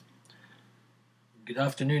Good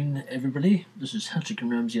afternoon, everybody. This is Patrick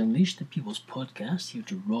and Ramsey Unleashed, the People's Podcast, here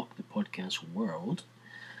to rock the podcast world.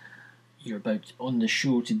 You're about on the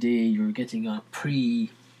show today. You're getting a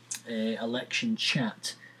pre-election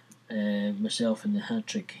chat. Myself and the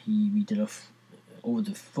Hattrick, we did over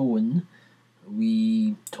the phone.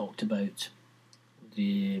 We talked about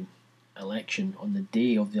the election on the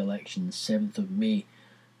day of the election, 7th of May.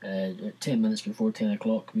 10 minutes before 10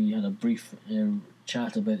 o'clock, we had a brief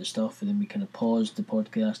chat about the stuff, and then we kind of paused the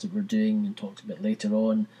podcast that we're doing and talked a bit later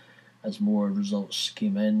on as more results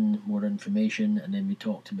came in, more information, and then we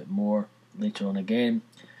talked a bit more later on again.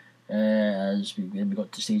 As we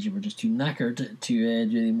got to the stage where we're just too knackered to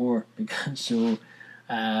do any more. So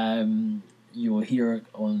you'll hear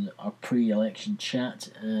on our pre-election chat,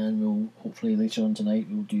 and we'll hopefully later on tonight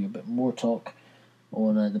we'll do a bit more talk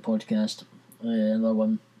on the podcast. Another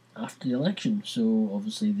one after the election. So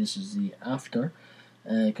obviously this is the after,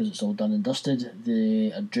 because it's all done and dusted.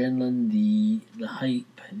 The adrenaline, the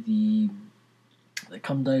hype, the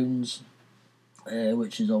come downs,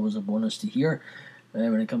 which is always a bonus to hear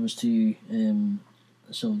when it comes to the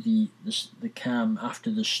calm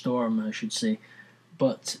after the storm, I should say.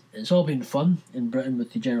 But it's all been fun in Britain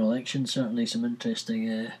with the general election. Certainly some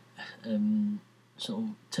interesting sort of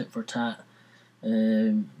tit for tat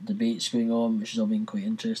debates going on, which has all been quite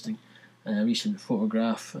interesting. A recent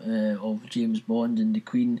photograph of James Bond and the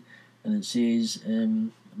Queen, and it says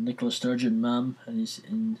Nicola Sturgeon, ma'am,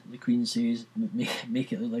 and the Queen says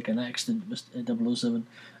make it look like an accident, Mr. 007.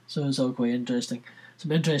 So it's all quite interesting.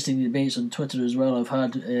 Some interesting debates on Twitter as well. I've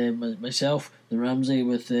had myself, the Ramsey,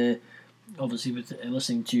 with obviously with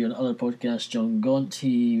listening to another podcast, John Gaunt.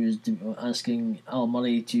 He was asking Al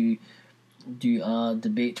Murray to do a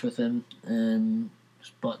debate with him,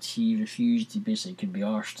 but he refused. He basically couldn't be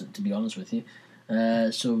arsed, to be honest with you.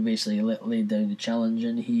 So basically laid down the challenge,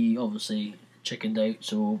 and he obviously chickened out.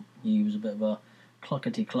 So he was a bit of a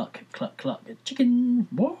cluckety cluck chicken,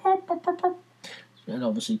 and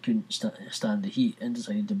obviously couldn't stand the heat, and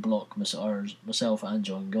decided to block myself and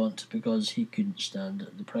John Gaunt because he couldn't stand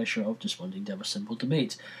the pressure of just wanting to have a simple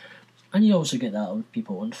debate. And you also get that on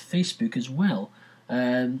people on Facebook as well.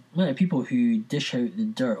 People who dish out the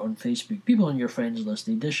dirt on Facebook, people on your friends list,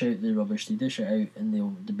 they dish out the rubbish, they dish it out, and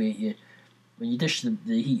they'll debate you. When you dish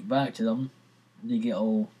the heat back to them, they get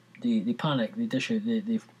they panic, they dish out,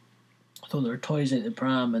 they throw their toys out the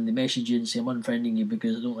pram, and they message you and say, I'm unfriending you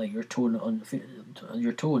because I don't like your tone on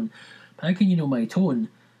your tone. But how can you know my tone?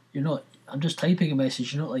 You're not. I'm just typing a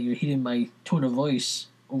message. You're not like you're hearing my tone of voice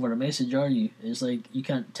over a message, are you? It's like you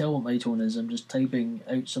can't tell what my tone is. I'm just typing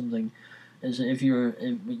out something. Is if you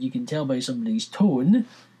can tell by somebody's tone,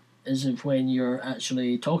 is if when you're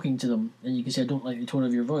actually talking to them, and you can say I don't like the tone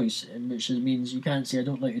of your voice, which means you can't say I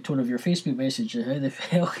don't like the tone of your Facebook message. How the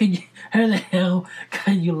hell can you? How the hell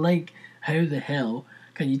can you like? How the hell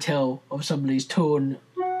can you tell of somebody's tone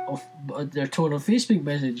of their tone of Facebook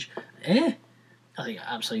message? I think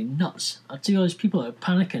absolutely nuts. I tell you, those people that are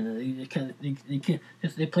panicking.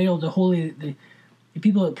 They play all the holy. The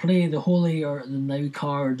people that play the holy or the now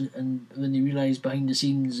card, and when they realise behind the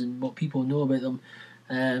scenes and what people know about them,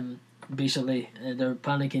 basically they're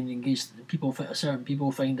panicking in case certain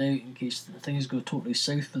people find out, in case things go totally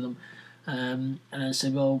south for them. And I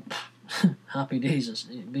say, well, happy days.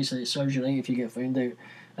 Basically, it serves you right if you get found out.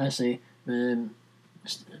 I say,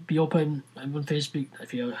 be open. I'm on Facebook.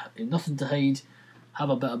 If you have nothing to hide, have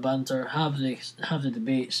a bit of banter, have the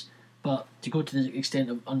debates. But to go to the extent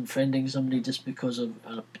of unfriending somebody just because of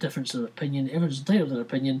a difference of opinion, everyone's entitled to their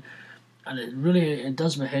opinion, and it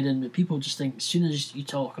does my head in. But people just think as soon as you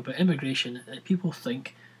talk about immigration, people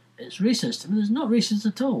think it's racist. I mean, it's not racist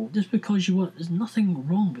at all. Just because there's nothing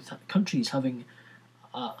wrong with countries having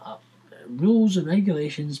rules and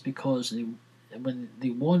regulations because when they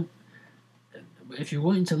want, if you're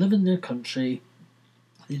wanting to live in their country,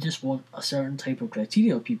 they just want a certain type of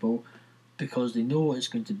criteria of people, because they know it's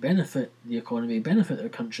going to benefit the economy, benefit their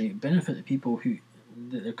country, benefit the people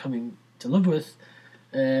that they're coming to live with.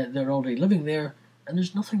 They're already living there, and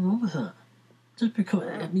there's nothing wrong with that. Just because,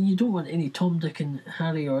 I mean, you don't want any Tom, Dick, and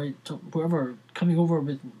Harry or whoever coming over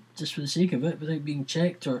with just for the sake of it, without being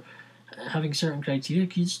checked or having certain criteria.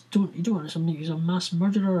 You don't want somebody who's a mass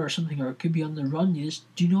murderer or something, or it could be on the run. You just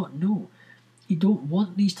do not know. You don't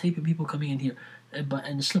want these type of people coming in here,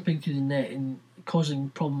 and slipping through the net and causing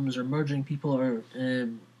problems or murdering people or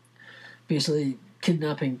basically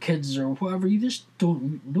kidnapping kids or whatever. You just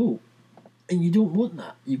don't know, and you don't want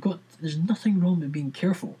that. There's nothing wrong with being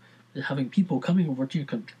careful with having people coming over to your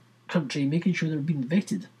country, making sure they're being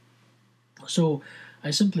vetted. So I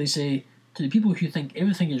simply say, to the people who think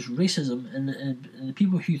everything is racism, and the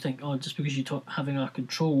people who think, oh, just because you talk having a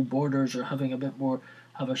control borders or having a bit more,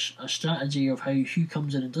 have a strategy of how who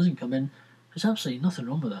comes in and doesn't come in, there's absolutely nothing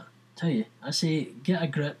wrong with that. I tell you, I say get a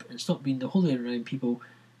grip and stop being the holier around people,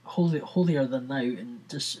 holier than thou, and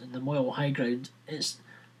just in the moral high ground. It's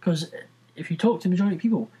because if you talk to the majority of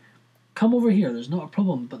people, come over here, there's not a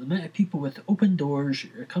problem, but the amount of people with open doors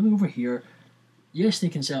are coming over here, yes, they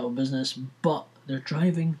can set up a business, but they're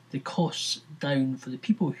driving the costs down for the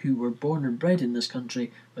people who were born and bred in this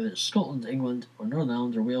country, whether it's Scotland, England, or Northern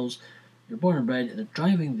Ireland or Wales. You're born and bred, they're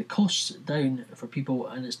driving the costs down for people,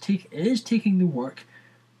 and it is taking the work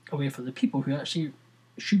away from the people who actually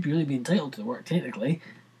should really be entitled to the work, technically,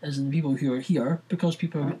 as in the people who are here, because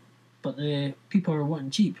the people are wanting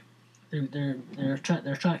cheap. They're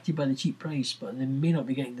attracted by the cheap price, but they may not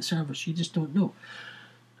be getting the service. You just don't know,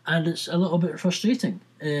 and it's a little bit frustrating.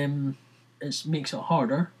 It makes it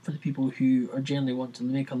harder for the people who are generally want to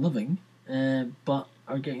make a living, but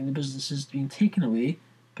are getting the businesses being taken away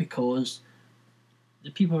because the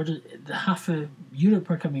people are the half of Europe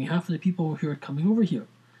are coming, half of the people who are coming over here.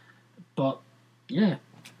 But yeah,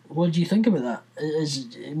 what do you think about that?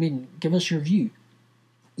 Give us your view.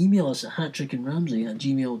 Email us at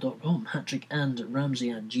hattrickandramsey@gmail.com.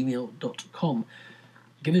 hattrickandramsey@gmail.com.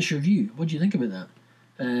 Give us your view. What do you think about that?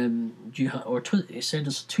 Send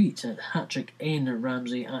us a tweet at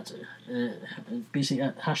hattricknramsey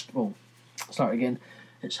start again.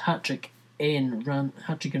 It's Hattrick and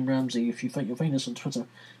Ramsey. If you think you'll find us on Twitter.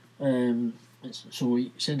 So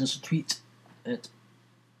send us a tweet at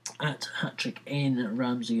Hattrick N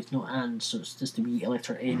Ramsey. It's not and, so it's just the wee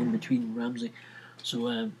letter N in between Ramsey.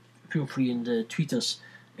 So feel free and tweet us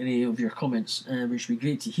any of your comments, which would be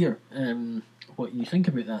great to hear. What you think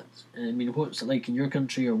about that. What's it like in your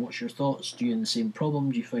country, or what's your thoughts? Do you have the same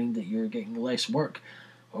problem? Do you find that you're getting less work,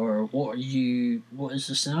 or what is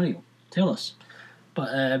the scenario? Tell us.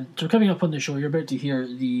 But so coming up on the show, you're about to hear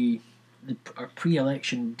our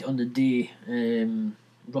pre-election on the day,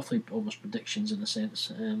 roughly almost predictions in a sense,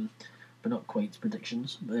 but not quite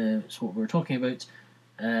predictions. It's what we're talking about.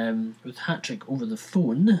 With Hattrick over the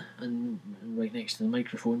phone and right next to the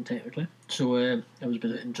microphone, technically. So that was a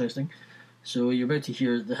bit interesting. So you're about to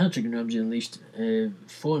hear the Hattrick and Ramsey Unleashed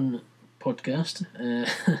phone podcast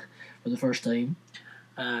for the first time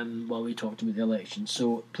while we talked about the election.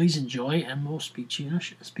 So please enjoy, and we'll speak to you in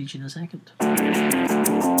a second.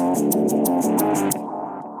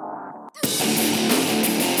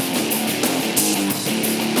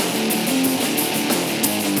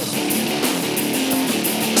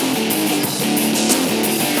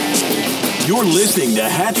 You're listening to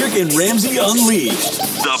Hattrick and Ramsey Unleashed,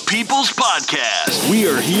 the People's Podcast. We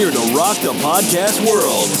are here to rock the podcast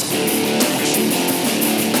world.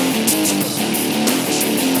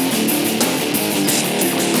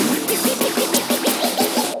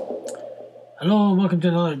 Hello and welcome to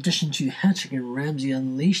another edition to Hattrick and Ramsey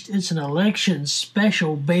Unleashed. It's an election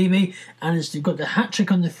special, baby, and we've got the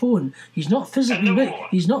Hattrick on the phone. He's not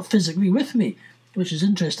physically with me, which is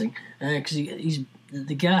interesting because he's.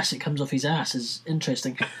 The gas that comes off his ass is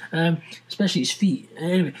interesting, especially his feet.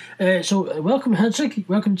 Anyway, so welcome, Hattrick.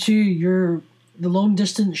 Welcome to the long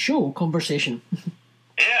distance show conversation.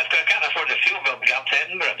 Yeah, I can't afford the fuel bill to get up to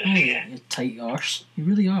Edinburgh to see you. You tight arse. You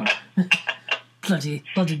really are. bloody,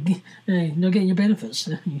 not getting your benefits.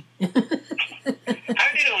 How do you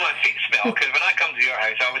know my feet smell? Because when I come to your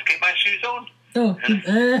house, I always keep my shoes on.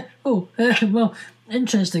 Well,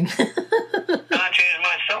 interesting. I change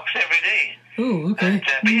my socks every day. Oh, okay.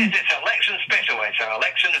 But yes, it's election special. It's our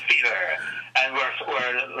election fever, and we're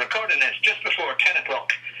recording this just before 10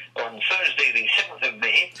 o'clock on Thursday, the 7th of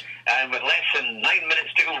May, and with less than 9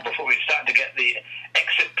 minutes to go before we start to get the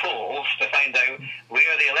exit polls to find out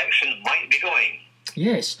where the election might be going.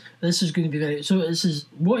 Yes, this is going to be very. So this is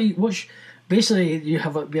basically we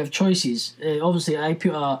have choices. Obviously, I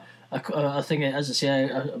put a thing, as I say,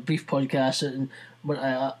 a brief podcast and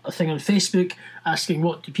a thing on Facebook asking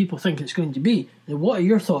what do people think it's going to be. Now, what are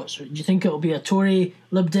your thoughts? Do you think it'll be a Tory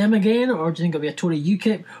Lib Dem again, or do you think it'll be a Tory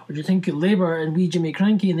UKIP, or do you think Labour and wee Jimmy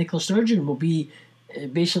Cranky and Nicola Sturgeon will be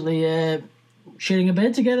basically sharing a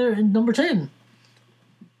bed together in number 10?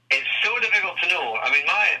 It's so difficult to know. I mean,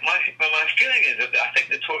 my feeling is that I think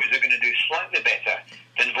the Tories are going to do slightly better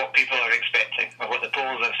than what people are expecting, or what the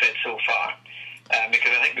polls have said so far.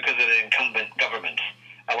 Because of the incumbent government,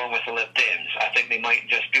 along with the Lib Dems, I think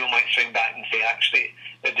people might swing back and say actually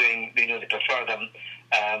they're doing, they prefer them.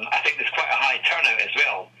 I think there's quite a high turnout as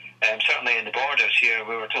well. Certainly in the borders here,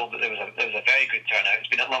 we were told that there was a very good turnout. It's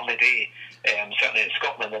been a lovely day, certainly in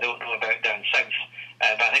Scotland. I don't know about down south,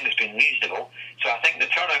 but I think it's been reasonable. So I think the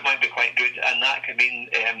turnout might be quite good, and that could mean,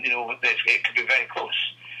 it could be very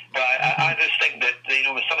close. But I just think that,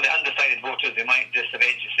 with some of the undecided voters, they might just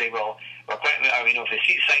eventually say, well, we're quite, if they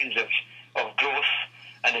see signs of growth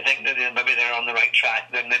and they think that maybe they're on the right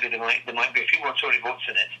track, then maybe there might be a few more Tory votes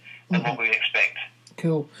in it than what we expect.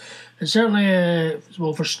 Cool. And certainly,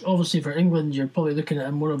 obviously for England, you're probably looking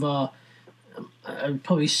at more of a, I would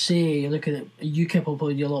probably say, you're looking at UKIP will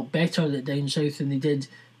probably do a lot better down south than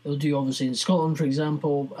they'll do obviously in Scotland, for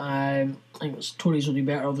example. I think Tories will do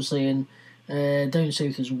better, obviously, in down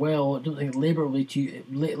south as well. I don't think Labour will be too.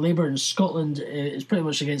 Labour in Scotland is pretty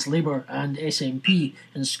much against Labour and SNP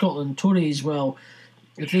in Scotland. Tories, well,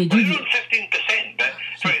 if they do. Well, they're on 15%, but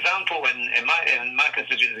for example, in my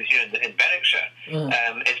constituency here in Berwickshire,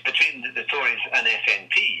 it's between the Tories and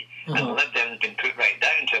SNP, and the Lib Dems been put right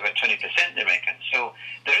down to about 20%, they reckon. So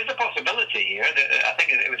there is a possibility here. I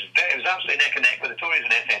think it was absolutely neck and neck with the Tories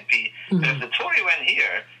and SNP. But if the Tory win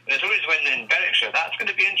here, the Tories win in Berwickshire, that's going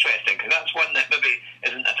to be interesting, because that's one that maybe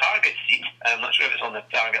isn't a target seat. I'm not sure if it's on the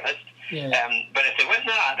target list. Yeah. But if they win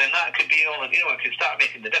that, then that could be all. It could start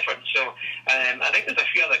making the difference. So I think there's a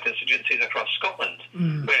few other constituencies across Scotland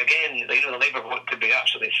where again, the Labour vote could be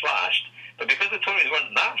absolutely slashed. But because the Tories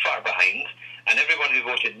weren't that far behind, and everyone who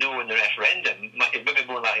voted no in the referendum is maybe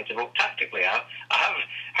more likely to vote tactically. I have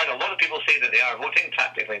heard a lot of people say that they are voting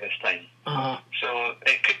tactically this time. So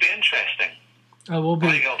it could be interesting. It will be.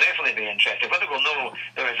 I think it'll definitely be interesting. Whether we'll know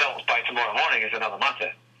the results by tomorrow morning is another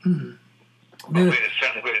matter.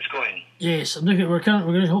 Certainly where it's going. Yes, I'm looking. We're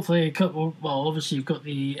going to hopefully. Well, obviously you've got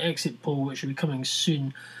the exit poll, which will be coming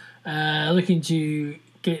soon. Looking to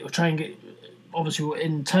try and get. Obviously,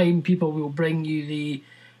 in time, people will bring you the.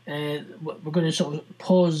 We're going to sort of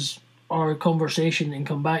pause our conversation and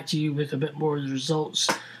come back to you with a bit more of the results,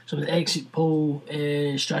 some of the exit poll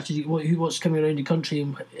strategy, what's coming around the country,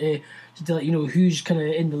 to let you know who's kind of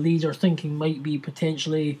in the lead or thinking might be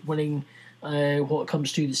potentially winning. What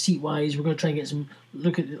comes to the seat wise, we're going to try and get some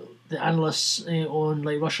look at the analysts on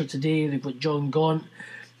like Russia Today. They've got John Gaunt.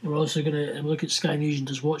 We're also going to look at Sky News and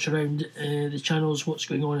just watch around the channels, what's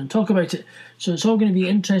going on, and talk about it. So it's all going to be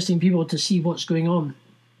interesting, people, to see what's going on.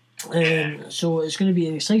 So it's going to be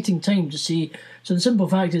an exciting time to see. So the simple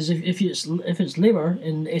fact is, if it's Labour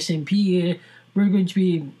and SNP, we're going to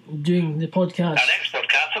be doing the podcast. Our next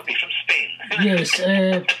podcast will be from Spain. Yes.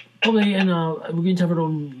 Probably we're going to have our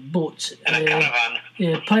own boat. In a caravan.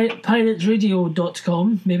 Yeah,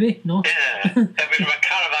 piratesradio.com, maybe, no? Yeah, it'll be from a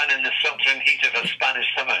caravan in the sweltering heat of a Spanish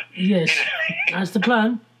summer. Yes, that's the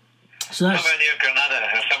plan. So that's somewhere near Granada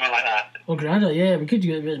or somewhere like that. Oh, Granada, yeah, we could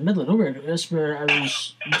go to the middle of nowhere. That's where I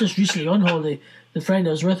was just recently on holiday. The friend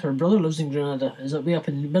I was with, her brother lives in Granada. Is way up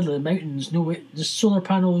in the middle of the mountains. No way, just solar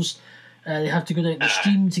panels. They have to go down the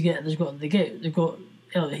stream to get. They've got. I think they've got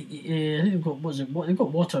they've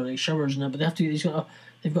got water, like showers and that, but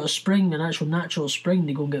they've got a spring, an actual natural spring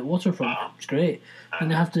they go and get water from. It's great.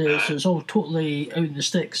 And they have to, so it's all totally out in the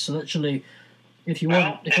sticks. So literally, if you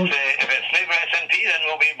want, if it's Labour SNP, then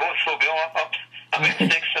we'll be all up in the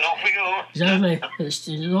sticks and off we go. Exactly. It's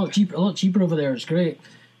a lot cheaper over there. It's great.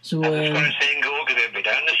 So and the Scottish saying go, because they'll be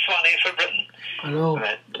down the Swanee for Britain. I know.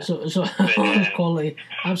 But quality,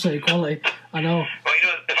 absolutely quality. I know. Well,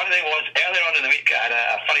 the funny thing was, earlier on in the week, I had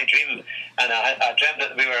a funny dream, and I dreamt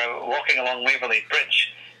that we were walking along Waverley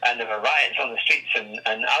Bridge, and there were riots on the streets, and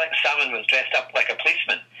Alex Salmon was dressed up like a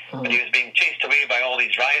policeman, and he was being chased away by all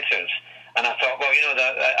these rioters. And I thought, well,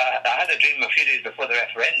 I had a dream a few days before the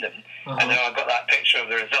referendum, and now I got that picture of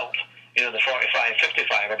the result. The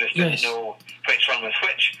 45-55, I just didn't know which one was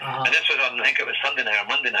which. And this was on, I think it was Sunday night or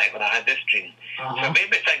Monday night when I had this dream. So it made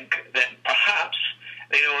me think that perhaps,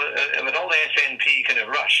 with all the SNP kind of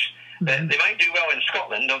rush, that they might do well in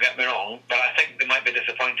Scotland, don't get me wrong, but I think they might be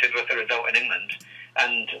disappointed with the result in England.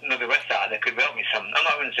 And maybe with that, there could well be some, I'm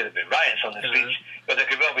not going to say there'll be riots on the streets, but there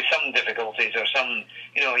could well be some difficulties or some,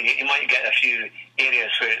 you might get a few areas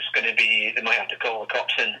where it's going to be, they might have to call the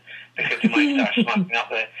cops in because they might start smacking up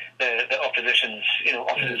the opposition's,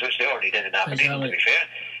 offices, which they already did in Aberdeen, to be fair.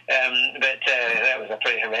 But that was a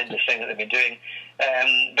pretty horrendous thing that they've been doing.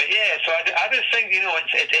 But yeah, so I just think,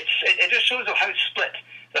 it just shows how split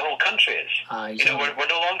the whole country is. Exactly. We're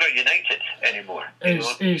no longer united anymore.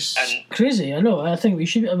 It's crazy. I know. I think we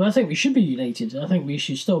should be united. I think we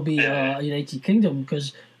should still be a united kingdom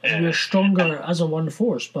because we're stronger as a one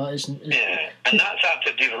force. But and that's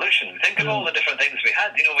after devolution. Think of all the different things we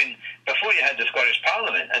had. Before you had the Scottish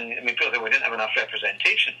Parliament, and people said we didn't have enough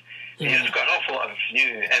representation. It's got an awful lot of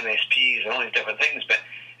new MSPs and all these different things. But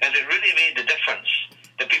has it really made the difference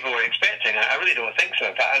that people were expecting? I really don't think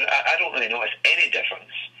so. But I don't really notice any difference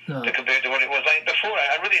compared to what it was like before.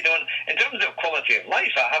 I really don't. In terms of quality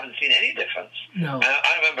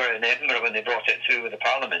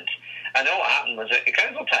And all that happened was that the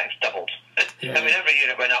council tax doubled. Yeah. I mean, every year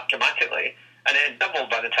it went up dramatically, and it doubled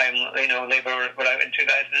by the time Labour were out in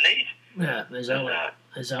 2008. Yeah, exactly.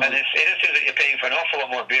 And it just seems that you're paying for an awful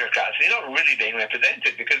lot more bureaucrats. You're not really being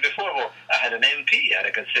represented, because before, I had an MP, I had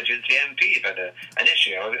a constituency MP. If I had an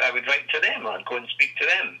issue, I would write to them, or I'd go and speak to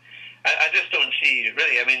them. I just don't see,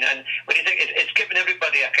 really. I mean, and when you think it's given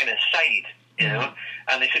everybody a kind of side, and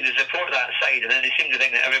they seem to support that side, and then they seem to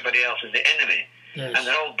think that everybody else is the enemy. Yes. And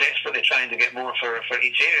they're all desperately trying to get more for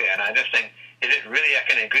each area. And I just think, is it really a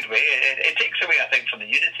kind of good way? It takes away, I think, from the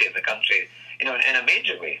unity of the country, in a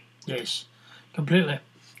major way. Yes, completely.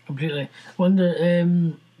 Wonder,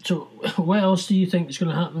 so what else do you think is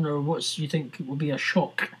going to happen, or what do you think will be a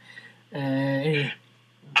shock? I'm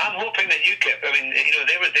hoping that UKIP, I mean,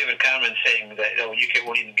 there was David Cameron saying that UKIP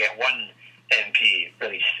won't even get one MP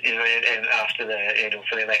released, after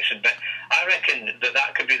for the election. But I reckon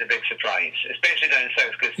that could be the big surprise, especially down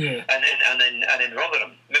south, because and in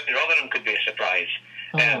Rotherham, maybe Rotherham could be a surprise.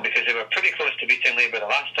 Because they were pretty close to beating Labour the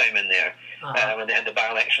last time in there, when they had the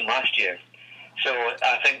by-election last year. So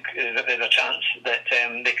I think that there's a chance that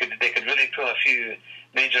they could really pull a few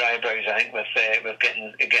major eyebrows, I think, with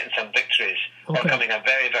getting some victories, or coming a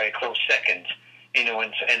very, very close second. In some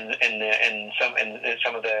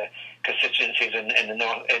of the constituencies in the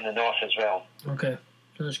north as well. Okay,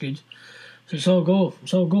 that's good. So it's all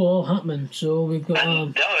all happening. So we've got.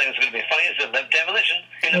 And the other thing that's going to be funny is the Lib demolition.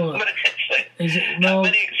 How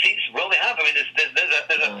many seats will they have? I mean,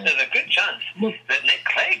 there's a good chance that Nick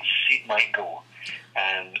Clegg's seat might go.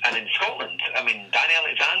 And in Scotland, I mean, Danny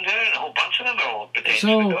Alexander and a whole bunch of them are all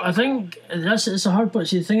potentially. So I think it's a hard part.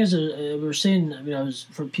 See, the thing is, we were saying, I mean, I was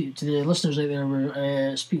to the listeners out there,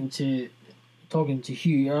 we're talking to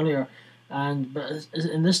Hugh earlier, but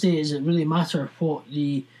in this day, does it really matter what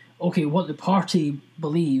the party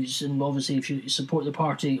believes, and obviously if you support the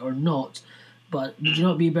party or not, but would you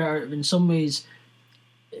not be better in some ways?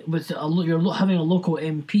 With you're having a local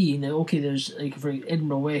MP now. There's like for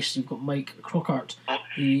Edinburgh West, you've got Mike Crockart. Can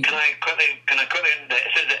I quickly?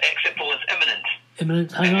 It says the exit poll is imminent.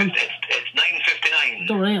 Imminent. Hang on. It's 9:59.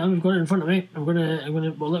 Don't worry, I've got it in front of me. I'm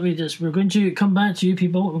gonna. Well, let me just. We're going to come back to you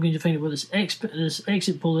people. We're going to find out what this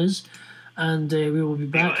exit poll is, and we will be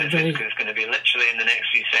back. It's going to be literally in the next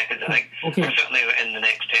few seconds, I think. Okay. Or certainly in the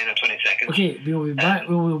next 10 or 20 seconds. Okay, we will be back.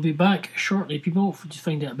 We will be back shortly, people, to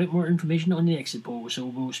find out a bit more information on the exit poll. So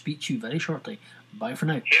we'll speak to you very shortly. Bye for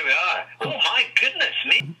now. Here we are. Oh my goodness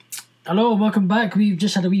me! Hello, welcome back. We've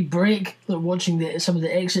just had a wee break, watching some of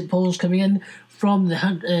the exit polls coming in from the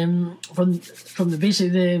basically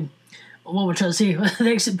the. What we're trying to say,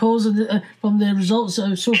 the exit polls from the results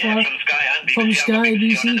so far. From Sky and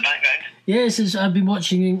BBC. Yes, I've been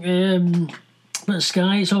watching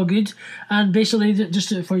Sky. It's all good, and basically,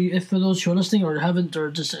 just for those who are listening or haven't,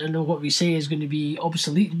 or just know what we say is going to be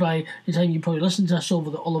obsolete by the time you probably listen to us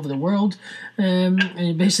all over the world. And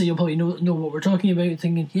basically, you'll probably know what we're talking about,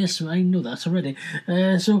 thinking, yes, I know that already.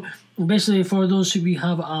 So basically, for those who we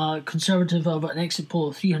have a Conservative of an exit poll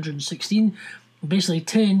of 316. Basically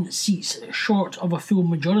 10 seats short of a full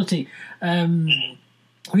majority.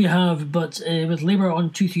 We have, but with Labour on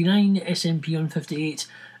 239, SNP on 58,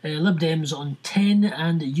 Lib Dems on 10,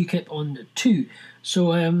 and UKIP on 2.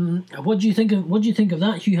 So, what do you think of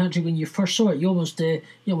that, Hugh Hattrick? When you first saw it, you almost had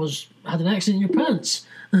an accident in your pants.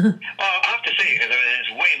 Well, I have to say, it's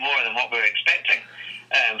way more than what we were expecting,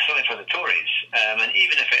 certainly for the Tories. And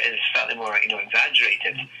even if it is slightly more,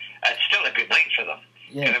 exaggerated, it's still a good night for them.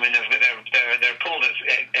 Yeah. I mean, they're polled as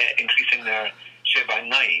increasing their share by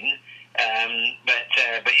 9, but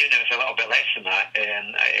it's a little bit less than that.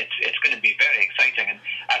 It's going to be very exciting, and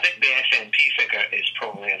I think the SNP figure is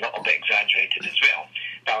probably a little bit exaggerated as well.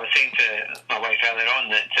 But I was saying to my wife earlier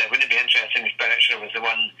on that wouldn't it be interesting if Berwickshire was the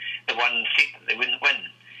one seat that they wouldn't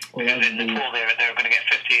win, because in the poll they're going to get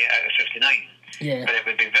 58 out of 59. Yeah. But it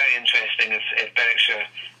would be very interesting if Berwickshire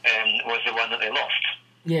was the one that they lost.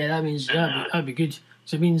 Yeah, that means that'd be good.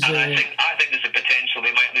 So it means. And I think there's a potential they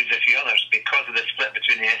might lose a few others because of the split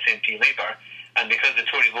between the SNP Labour, and because the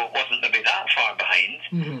Tory vote wasn't maybe that far behind.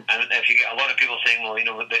 Mm-hmm. And if you get a lot of people saying, well,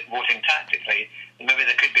 voting tactically, maybe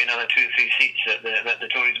there could be another 2 or 3 seats that the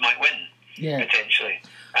Tories might win. Yeah. Potentially,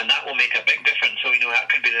 and that will make a big difference. So that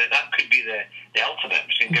could be the ultimate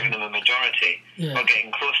between giving them a majority or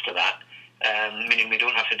getting close to that, meaning we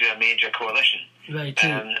don't have to do a major coalition. Right.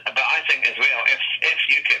 But I think as well, if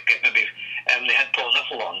UKIP get maybe, they had Paul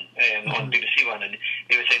Nuttall on BBC One, and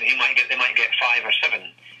he was saying they might get 5 or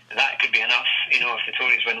 7. That could be enough, if the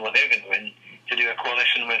Tories win what they're going to win, to do a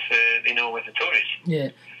coalition with the Tories. Yeah,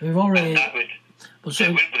 we've already. And that would. There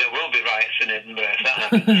will be riots in Edinburgh if that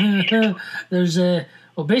happens. There's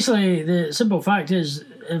Well, basically, the simple fact is,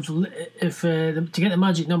 if to get the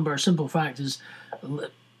magic number, simple fact is,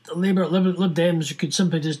 Labour, Lib Dems could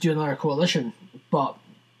simply just do another coalition. But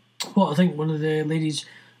what I think one of the ladies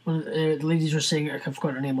was saying, I've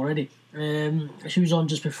got her name already. She was on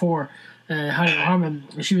just before, Harriet Harman.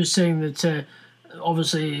 She was saying that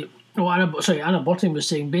obviously, Anna Botting was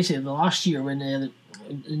saying basically the last year when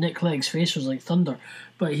Nick Clegg's face was like thunder,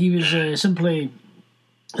 but he was simply.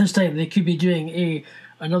 This time they could be doing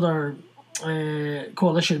another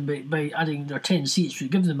coalition by adding their 10 seats, which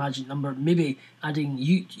would give them the magic number, maybe adding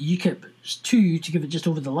UKIP 2 to give it just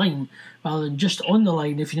over the line rather than just on the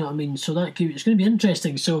line, if you know what I mean. So it's going to be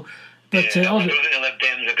interesting. So, but I don't think the Lib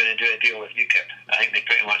Dems are going to do a deal with UKIP. I think they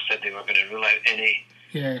pretty much said they were going to rule out any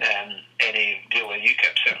deal with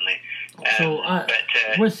UKIP, certainly. It's so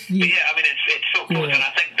close, and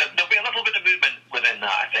I think there'll be a little bit of movement within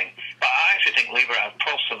that, I think. But I actually think Labour have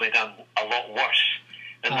possibly done a lot worse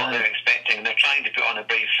than what they're expecting. They're trying to put on a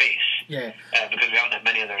brave face because we haven't had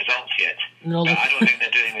many of the results yet. But I don't think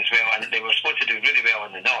they're doing as well, and they were supposed to do really well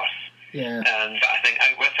in the north. Yeah. And I think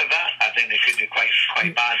outwith of that, I think they could do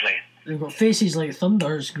quite badly. They've got faces like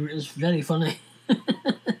thunder. It's very funny.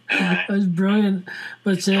 It was brilliant.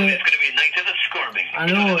 But it's going to be a night of the squirming. I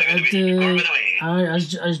know.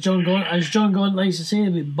 As John Gaunt likes to say,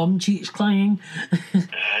 it'll be bum cheeks clanging. It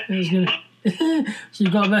was going to. So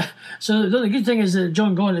you've got a bit. So the good thing is that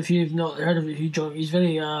John Gaunt, if you've not heard of it, he's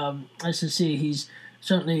very. As to say, he's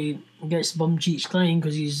certainly gets bum cheeks clanging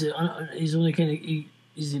because he's only kind of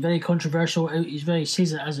he's very controversial. He's very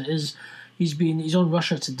says it as it is. He's on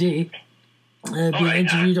Russia Today, being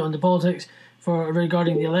interviewed on the politics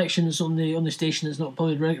regarding the elections on the station that's not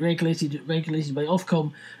probably regulated by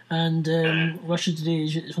Ofcom, and Russia Today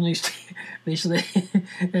is one of these basically.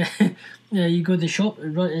 You go to the shop.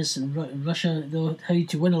 It's in Russia, how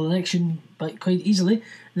to win an election quite easily,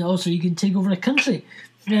 and also you can take over a country.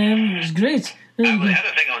 It's great. We had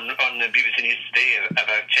a thing on the BBC News today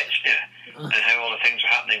about Chechnya and how all the things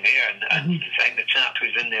are happening there, and I think the chap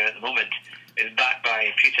who's in there at the moment is backed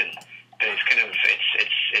by Putin. But it's kind of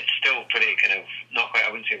it's still pretty kind of not quite, I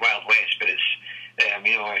wouldn't say Wild West, but it's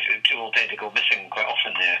people tend to go missing quite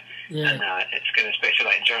often there, and it's kind of especially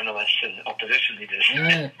like journalists and opposition leaders.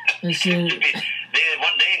 It's they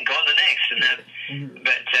one day and gone the next, and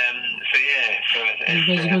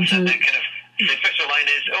the official line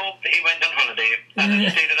is, he went on holiday and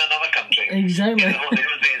then stayed in another country. Exactly. They don't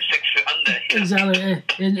say it's 6 foot under. Exactly.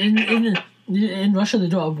 In Russia, they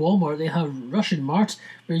don't have Walmart. They have Russian Mart,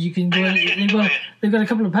 where you can go. They've got a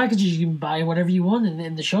couple of packages you can buy whatever you want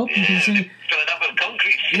in the shop. You can say, fill it up with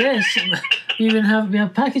concrete. Yes, we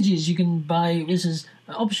have packages you can buy. This is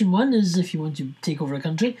option 1 is if you want to take over a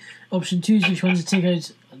country. Option 2 is if you want to take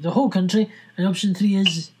out the whole country, and option 3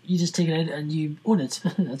 is you just take it out and you own it.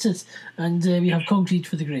 That's it. And we have concrete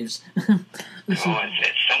for the graves. It's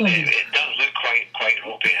something. It does look quite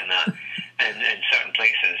ropey in that. In certain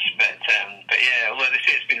places, but although they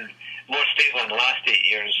say it's been more stable in the last 8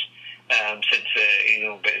 years since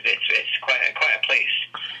but it's quite a place.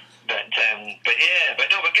 But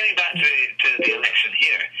getting back to the election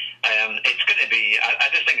here, it's going to be. I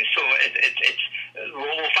just think it's so.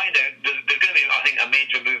 We'll find out. There's going to be, I think, a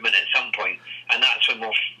major movement at some point, and that's when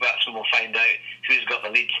we'll find out who's got the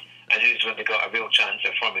lead and who's really got a real chance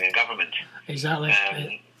of forming a government. Exactly.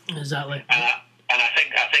 Exactly. And I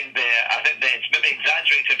think it's maybe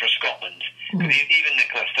exaggerated for Scotland. Even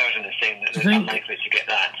Nicola Sturgeon is saying that they're unlikely to get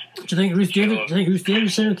that. Do you think Ruth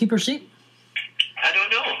Davis will keep her seat? I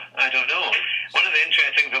don't know. One of the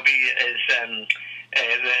interesting things will be is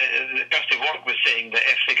Kirsty Wark was saying that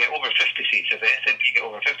if they get over 50 seats, if the SNP get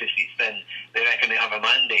over 50 seats, then they reckon they have a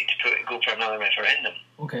mandate to go for another referendum.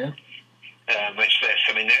 Okay. They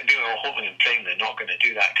were all hoping and praying they're not going to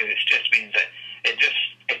do that because it just means that it just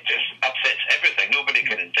upsets everything. Nobody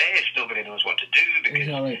can invest. Nobody knows what to do because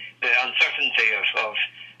the uncertainty of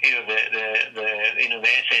the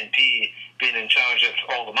SNP being in charge of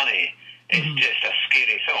all the money is just a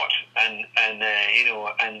scary thought. And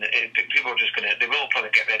people are just they will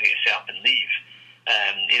probably get ready to set up and leave.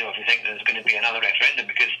 If you think there's going to be another referendum,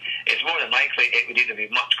 because it's more than likely it would either be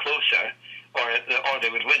much closer or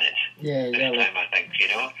they would win it this time, I think,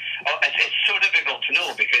 It's so difficult to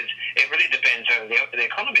know because it really depends how the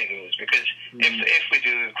economy goes, because if we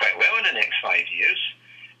do quite well in the next 5 years,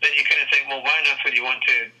 then you kind of think, well, why on earth would you want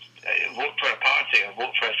to vote for a party or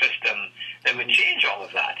vote for a system that would change all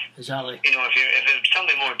of that? Exactly. If there's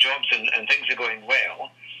suddenly more jobs and things are going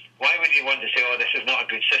well, why would you want to say, this is not a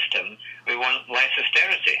good system, we want less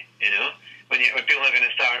austerity, when people are going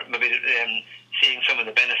to start maybe seeing some of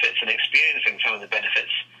the benefits and experiencing some of the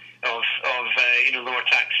benefits of lower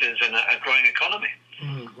taxes and a growing economy.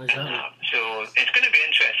 Exactly. So it's going to be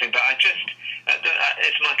interesting, but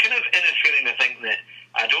it's my kind of inner feeling to think that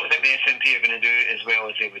I don't think the SNP are going to do as well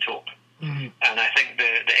as they would hope. And I think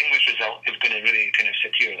the English result is going to really kind of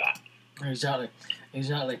secure that.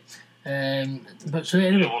 Exactly. But so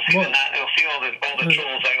anyway, we'll see all the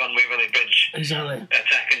trolls out on Waverley Bridge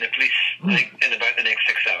attacking the police in about the next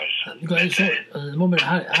 6 hours. At the moment,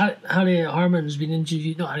 Harry Harman's been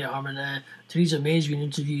interviewed. Not Harry Harman. Theresa May's been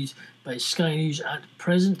interviewed by Sky News at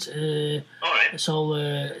present. All right. It's all.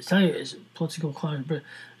 It's political climate, but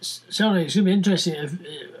certainly it's going to be interesting.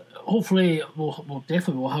 Hopefully, we'll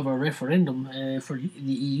definitely have a referendum for the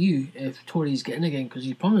EU if Tories get in again, because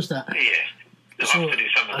he promised that. Yeah. So, to do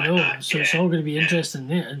something I know. Like that. So it's all going to be interesting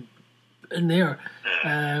there.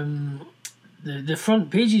 The front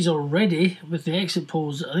pages already with the exit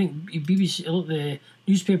polls. I think BBC, the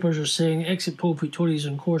newspapers are saying exit poll put Tories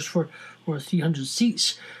on course for 300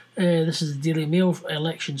 seats. This is the Daily Mail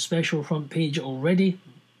election special front page already,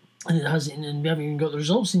 and it hasn't. And we haven't even got the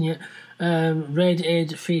results in yet. Red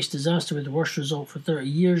Ed faced disaster with the worst result for 30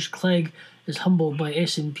 years. Clegg is humbled by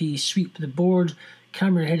SNP sweep the board.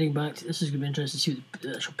 Cameron heading back. This is going to be interesting to see what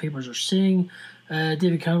the actual papers are saying.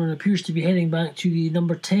 David Cameron appears to be heading back to the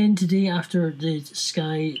number 10 today after the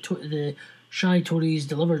shy Tories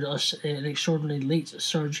delivered us an extraordinarily late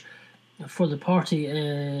surge for the party.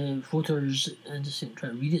 Voters, just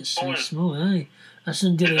trying to read it, so small. Aye, that's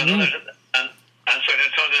in Daily Mail.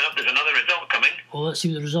 There's another result coming. Well, let's see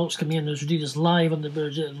what the results come in. Let's read this live on the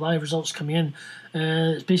live results coming in.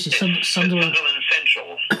 It's basically Sunderland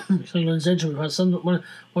Central. Sunderland Central. We've had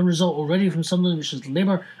one result already from Sunderland, which is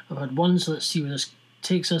Labour. I've had one, so let's see where this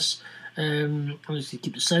takes us. I'm just going to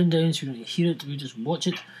keep the sound down so we don't hear it. We just watch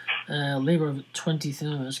it. Labour 20th.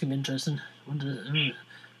 Oh, that's going to be interesting. I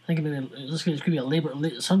think it's going to be a Labour.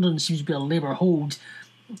 Sunderland seems to be a Labour hold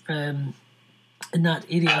in that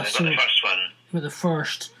area. So the first one. With the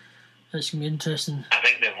first. That's going to be interesting. I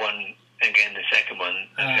think they've won again the second one.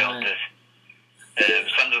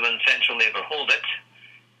 Sunderland Central Labour hold it,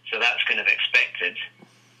 so that's kind of expected.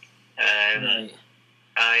 Right.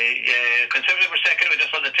 Conservative were second with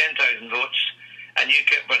just under 10,000 votes, and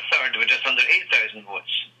UKIP were third with just under 8,000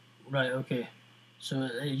 votes. Right. Okay. So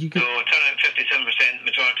UKIP. So turnout 57%,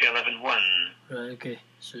 majority 11-1. Right. Okay.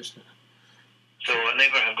 So it's not. So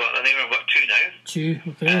Labour have got two now. Two,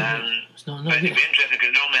 okay. It's not but it'd be interesting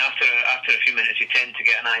because normally after a few minutes you tend to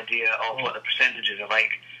get an idea of what the percentages are like,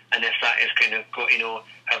 and if that is kind of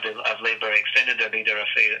have Labour extended their lead or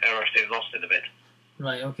if they've lost it a bit.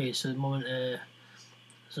 Right. Okay. So the moment,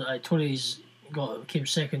 Tories came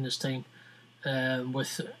second this time,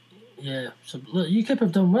 with So look, UKIP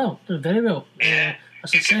have done well, done very well. Yeah.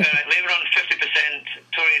 UKIP, Labour on 50%,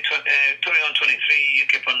 Tory on 23%,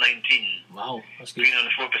 UKIP on 19%. Wow, that's good. Green on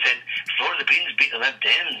 4%. The Greens beat the Lib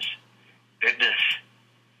Dems. Goodness,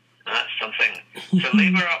 that's something. So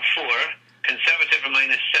Labour up 4%, Conservative are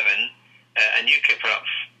 -7%, and UKIP are up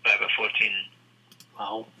about 14%.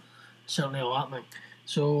 Wow, certainly all happening.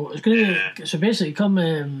 So it's going to so basically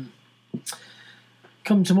come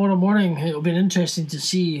tomorrow morning, it'll be interesting to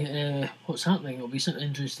see what's happening. It'll be something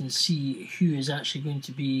interesting to see who is actually going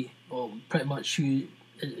to be, well, pretty much who.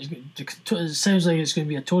 It sounds like it's going to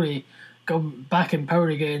be a Tory government back in power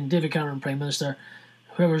again, David Cameron Prime Minister.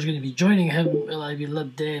 Whoever's going to be joining him will either be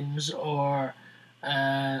Lib Dems or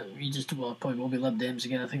probably will be Lib Dems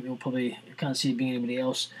again. I think they'll probably, I can't see it being anybody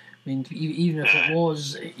else. I mean, even if it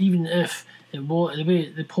was, the way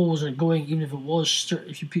the polls are going, even if it was,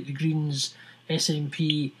 if you put the Greens,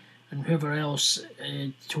 SNP and whoever else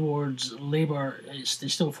towards Labour, they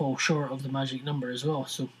still fall short of the magic number as well.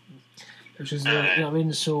 So, which is you know what I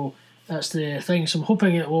mean. So that's the thing. So I'm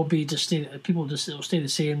hoping it will be it'll stay the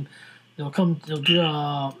same. They'll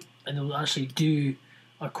actually do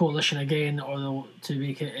a coalition again, or to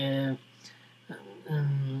make it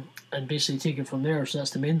and basically take it from there. So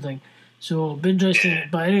that's the main thing. So it'll be interesting.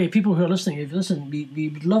 But anyway, people who are listening, if you listen, we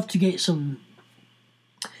would love to get some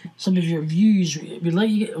of your views. We'd like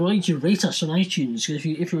you to rate us on iTunes. If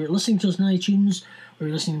you're listening to us on iTunes or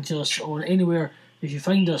you're listening to us on anywhere, if you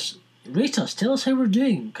find us, rate us. Tell us how we're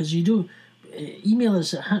doing, because you do. Email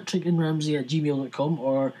us at hattrickandramsey@gmail.com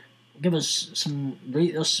or give us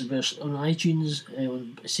rate us on iTunes.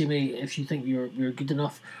 Say me if you think we're good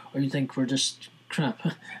enough or you think we're just crap.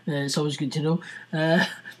 It's always good to know.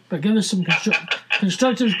 But give us some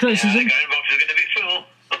constructive criticism.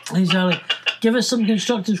 Exactly. Give us some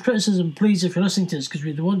constructive criticism, please, if you're listening to us, because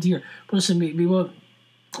we want to hear. Listen, we've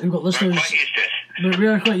got listeners. We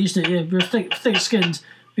are quite used to it. Yeah, we're thick-skinned.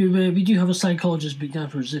 we do have a psychologist booked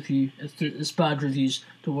afterwards if it's bad reviews.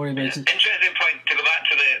 Don't worry about it. Interesting point, to go back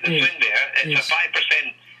to the swing there. It's a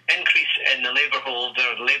 5% increase in the Labour hold,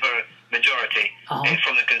 or Labour majority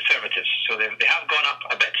from the Conservatives. So they have gone up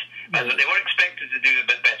a bit, but they were expected to do a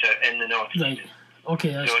bit better in the North. Right.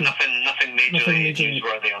 Okay, that's so good. nothing majorly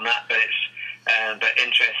newsworthy on that, but it's but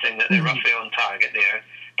interesting that they're roughly on target there.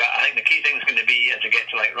 But I think the key thing is going to be as you get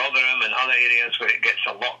to like Rotherham and other areas where it gets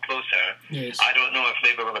a lot closer. Yes. I don't know if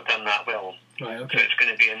Labour will have done that well. Right. Okay. So it's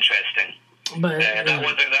going to be interesting. But that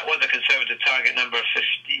was a Conservative target number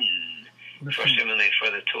 15 for similarly for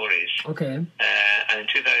the Tories. Okay. And in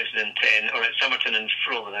 2010, or at Somerton and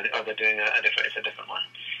Frome, they're doing it's a different one.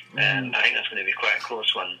 I think that's going to be quite a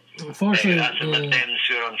close one. Unfortunately, that's the Lib Dems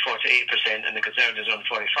who are on 48% and the Conservatives are on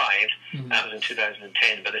 45%. That was in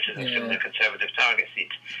 2010, but this is a similar Conservative target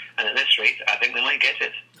seat. And at this rate, I think they might get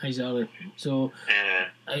it. Exactly. So,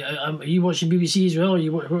 are you watching BBC as well?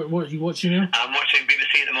 What are you watching now? I'm watching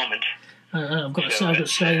BBC at the moment. I've got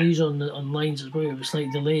Sky News on lines as well with a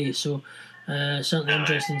slight delay, so certainly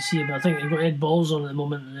interesting to see. But I think you've got Ed Balls on at the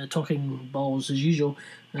moment, talking balls as usual.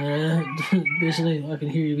 Basically, I can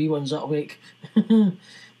hear your wee ones that awake. Yes,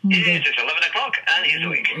 it's 11 o'clock and he's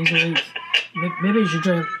awake. He's awake. Maybe you should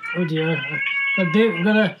try. Oh dear!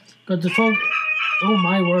 Got the fog. Oh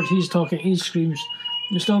my word! He's talking. He screams.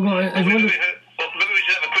 You still got it. Maybe we should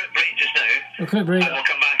have a quick break just now. A quick break. And we'll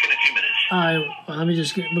come back in a few minutes. Let me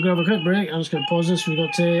just we're gonna have a quick break. I'm just gonna pause this. We've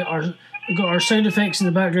got our sound effects in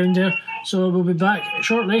the background there, so we'll be back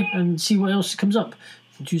shortly and see what else comes up.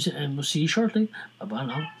 And we'll see you shortly. Bye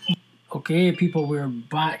now. Okay, people, we're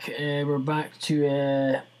back. We're back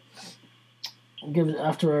to give it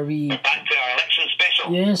after our wee. We're back to our election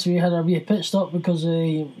special. Yes, we had our wee pit stop because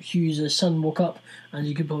Hugh's son woke up, and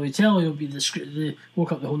you could probably tell he'll be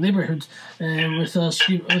woke up the whole neighbourhood with a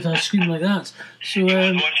scream like that. So he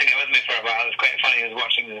was watching it with me for a while. It was quite funny. He was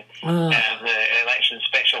watching the election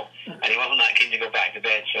special, and he wasn't that keen to go back to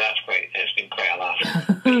bed. So it's been quite a laugh.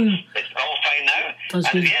 It's all fine now. That's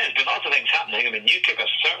good. Yeah, there's been lots of things happening. I mean, UKIP has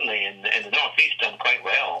certainly in the North East done quite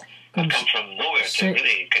well. I've come from nowhere to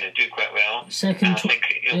really kind of do quite well. I think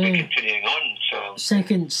he'll be continuing on. So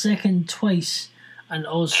second twice, and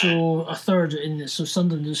also a third in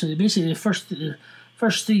Sunderland. So basically the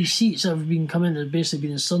first three seats that have been coming have basically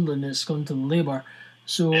been in Sunderland. It's gone to Labour.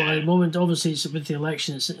 So at the moment, obviously, it's with the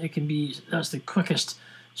election, that's the quickest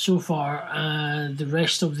so far. The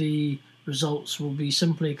rest of the results will be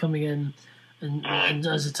simply coming in, and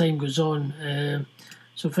as the time goes on.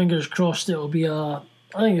 So fingers crossed, it'll be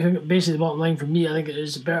I think basically the bottom line for me, I think it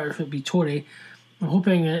is better if it be Tory. I'm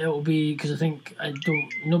hoping it will be, because I think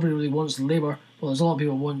nobody really wants Labour. Well, there's a lot of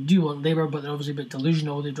people do want Labour, but they're obviously a bit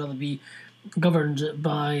delusional. They'd rather be governed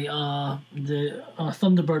by the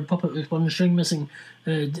Thunderbird puppet with one string missing.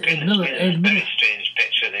 Ed Miller. A very strange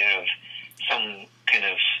picture there of some kind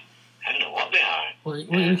of, I don't know what they are. What are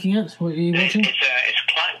you looking at? What are you watching? It's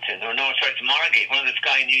Clacton, it's Margate. One of the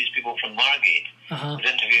Sky News people from Margate was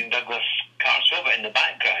interviewing Douglas Carswell, but in the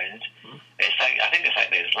background, I think it's like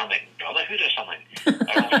the Islamic Brotherhood or something.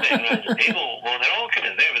 They're all sitting around the table. Well, they're all kind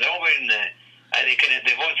of there, but they're all wearing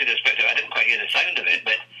they've obviously described it. I didn't quite hear the sound of it,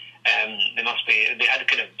 but they had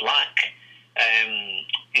kind of black,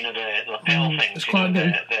 the lapel things.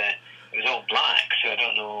 It was all black, so I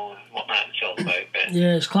don't know what that's all about. But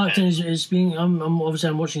yes, Clacton is being. I'm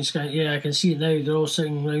watching Sky. Yeah, I can see it now. They're all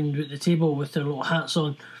sitting around at the table with their little hats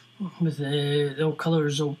on, with the all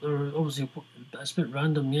colours. Obviously, it's a bit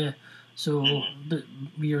random. Yeah, so a bit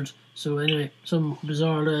weird. So anyway, some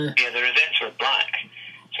bizarre. The rosettes were black,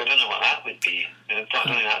 so I don't know what that would be. I don't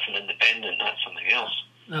think that's an independent. That's something else.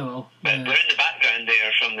 Oh well. But they're in the background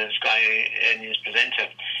there from the Sky News presenter.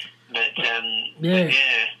 But yeah.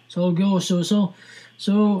 So I'll go. So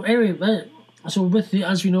anyway, so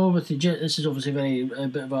as we know, with the this is obviously a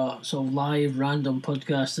bit of a sort of live random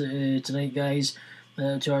podcast tonight, guys.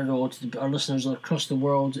 To our listeners across the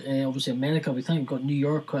world, obviously America, we think we've got New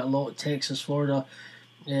York quite a lot, Texas, Florida,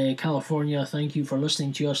 California. Thank you for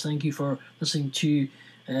listening to us. Thank you for listening to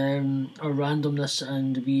our randomness,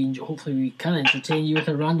 and hopefully we can entertain you with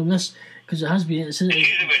our randomness, because it has been. It's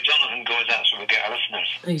usually where Jonathan goes, that's where we get our listeners.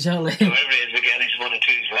 Exactly. So wherever it is, we get at least one or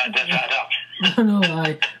two, so that does add up. No,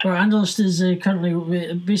 our analyst is currently,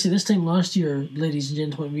 basically this time last year, ladies and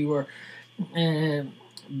gentlemen, we were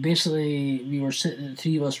the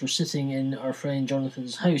three of us were sitting in our friend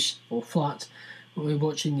Jonathan's house or flat. We were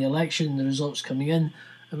watching the election, the results coming in,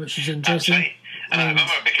 which was interesting. That's right. And I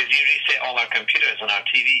remember because you reset all our computers on our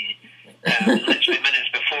TV literally minutes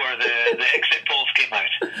before the exit polls came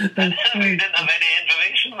out. And we didn't have any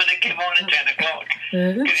information when it came on at 10 o'clock.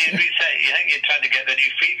 Because you reset, you think you're trying to get the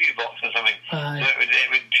new Freeview box or something. So it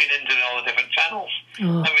would tune into all the different channels.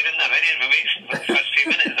 And we didn't have any information for the first few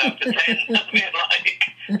minutes after 10. And we were like,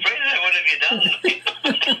 Fraser, what have you done?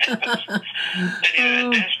 And you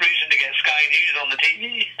had desperation to get Sky News on the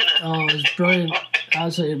TV. It was brilliant.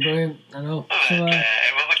 Absolutely brilliant. I know. So, it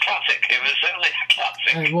was a classic. It was certainly a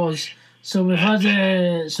classic. It was. So we've had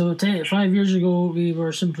 5 years ago we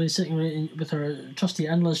were simply sitting with our trusty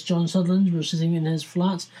analyst John Sutherland. We were sitting in his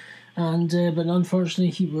flat, and but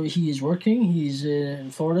unfortunately he is working. He's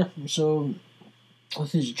in Florida, so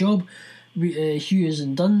with his job, Hugh is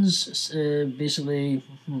in Duns, basically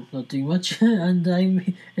not doing much, and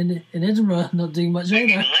I'm in Edinburgh, not doing much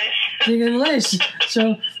either. Doing less.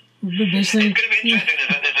 So basically, it's going to be interesting.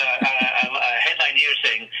 There's a headline here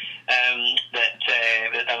saying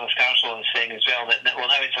that Alice Carswell is saying as well that now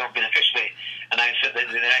it's all been officially announced that they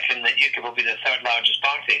reckon that UKIP will be the third largest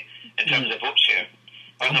party in terms of vote share,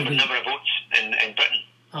 or number of votes in Britain.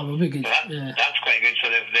 Will be good. So that's quite good. So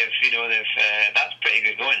they've that's pretty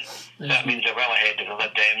good going. So that means they're well ahead of the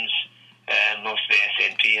Lib Dems, most of the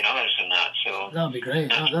SNP and others in that. So that'll be great.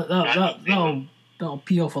 That'll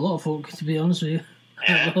pee off a lot of folk, to be honest with you.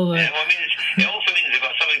 Yeah. It also means they've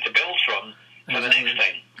got something to build from for the next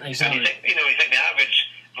time. Exactly. And you think the average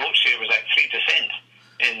vote share was like 3%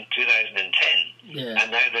 in 2010,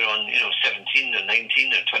 and now they're on 17 or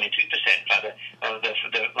 19 or 22%.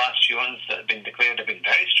 The last few ones that have been declared have been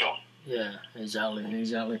very strong. Yeah, exactly.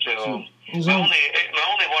 So my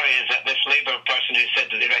only worry is that this Labour person who said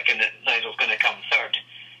that they reckon that Nigel's going to come third,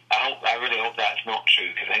 I really hope that's not true,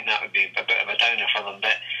 because I think that would be a bit of a downer for them.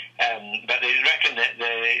 But they reckon that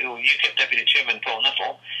the UKIP Deputy Chairman Paul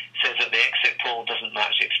Nuttall says that the exit poll doesn't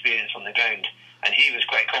match the experience on the ground, and he was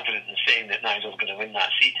quite confident in saying that Nigel's going to win that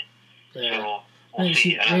seat. Yeah. So we'll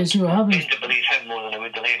see. Let's see what happens. I tend to believe him more than I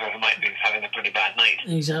would the Labour, who might be having a pretty bad night.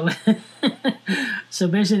 Exactly. So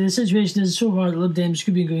basically, the situation is so far, Lib Dems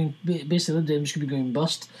could be going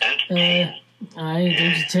bust. Down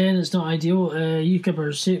to 10. It's not ideal. UKIP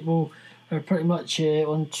are pretty much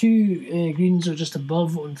on 2. Greens are just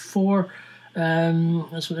above on 4.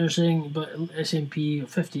 That's what they're saying. But SNP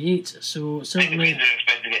 58. So certainly. I think the Greens are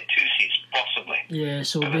expected to get 2 seats, possibly. Yeah.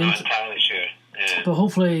 So I'm not entirely sure. Yeah. But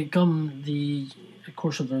hopefully, come the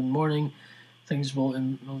course of the morning, things will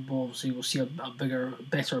obviously we'll see a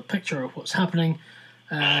better picture of what's happening.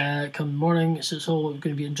 Come morning, so it's all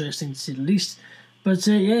going to be interesting to say the least. But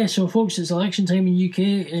so folks, it's election time in UK.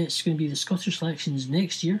 It's going to be the Scottish elections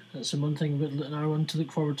next year. That's the one thing in our one to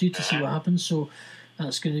look forward to see what happens. So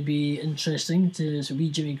that's going to be interesting. So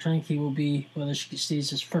Jimmy Cranky will be, whether she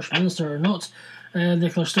stays as First Minister or not,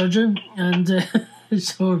 Nicola Sturgeon. And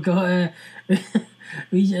so we've got... so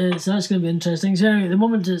that's going to be interesting. So anyway, at the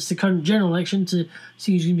moment it's the current general election to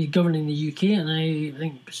see who's going to be governing the UK, and I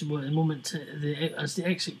think at the moment as the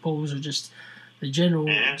exit polls are just the general,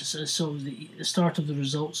 sort of the start of the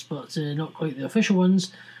results, but not quite the official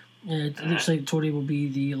ones. It looks like Tory will be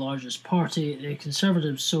the largest party, the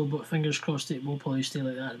Conservatives. So, but fingers crossed it will probably stay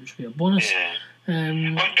like that, which will be a bonus. Well, it's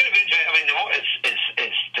going to be interesting. I mean, what is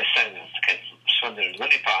the sound of kind of Swindon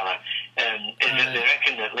Winnie Parlour is that they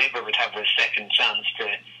reckon that Labour would have a second chance to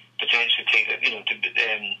potentially take it,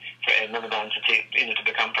 for Miliband to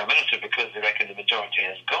become Prime Minister, because they reckon the majority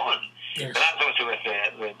has gone. Yes. But that's also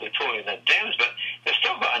with the Tory and the Dems, but they've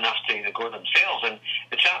still got enough to go themselves. And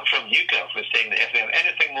the chap from Newcastle was saying that if they have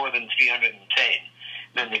anything more than 310,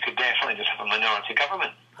 then they could definitely just have a minority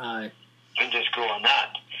government. Aye. And just go on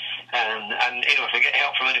that. And if they get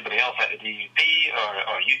help from anybody else, like the DUP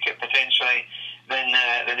or UKIP potentially, then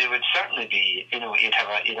they would certainly be, you'd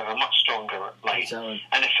have a much stronger line. Exactly.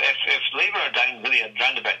 And if Labour are down really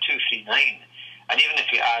around about 239, and even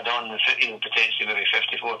if you add on potentially maybe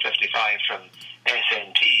 54, 55 from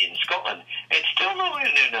SNP in Scotland, it's still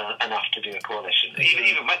nowhere near enough to do a coalition.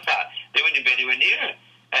 Exactly. Even with that, they wouldn't be anywhere near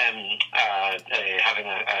having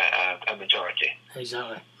a majority.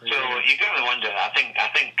 Exactly. So you got to wonder. I think.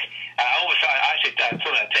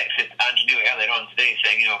 I texted Andrew Newey earlier on today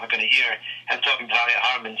saying, we're going to hear him talking to Harriet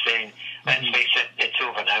Harman saying, "Let's face it, it's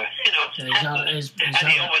over now." Exactly. And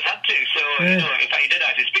he always had to. So in fact, he did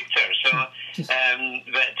actually speak to her. So,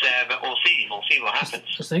 but we'll see. We'll see what happens.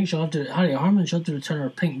 I think Harriet Harman should have to return her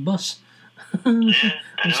pink bus. Yeah,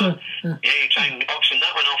 I know. So, you try and auction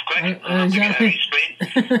that one off quick. Exactly.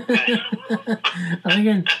 I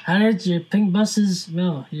think Harriet, your pink buses,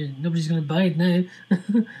 nobody's going to buy it now.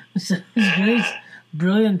 It's great.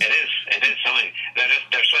 Brilliant. It is something.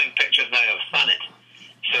 They're showing pictures now of Thanet.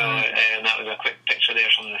 So that was a quick picture there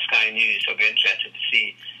from the Sky News. I'll be interested to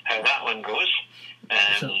see how that one goes.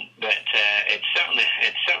 But it's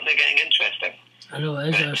certainly getting interesting. I know it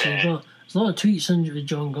is actually. There's a lot of tweets in with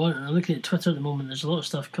John Gaunt, and I'm looking at Twitter at the moment. There's a lot of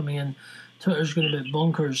stuff coming in. Twitter's going a bit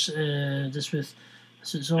bonkers. Just with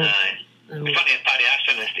it's all. Funny if Paddy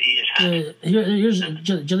Ashton is to eat his hand.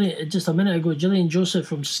 Here's Gillian. Just a minute ago, Gillian Joseph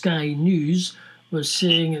from Sky News was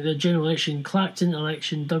saying at the general election, Clacton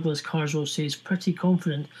election, Douglas Carswell says pretty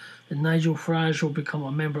confident that Nigel Farage will become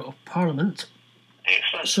a member of Parliament.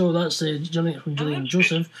 Excellent. So that's Gillian from Gillian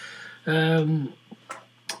Joseph.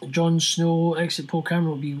 Jon Snow exit poll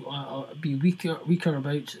camera will be weaker without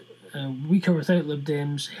Lib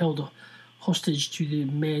Dems, held hostage to the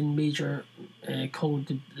men major called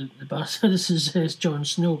the bastard. This is Jon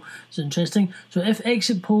Snow. It's interesting. So if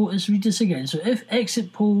exit poll, let's read this again. So if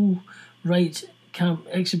exit poll right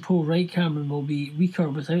Cameron will be weaker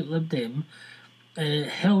without Lib Dem,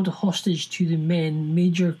 held hostage to the men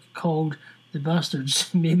major called the bastards,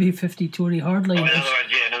 maybe 50 Tory hardliners.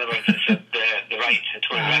 In other words, it's the right, the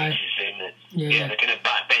Tory right is saying that. Yeah, the kind of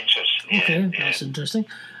backbenchers. Okay, that's interesting.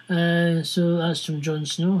 So that's from Jon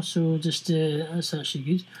Snow. So just that's actually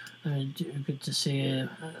good. Good to say.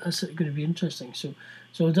 That's going to be interesting. So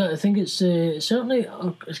I think it's certainly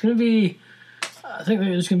it's going to be. I think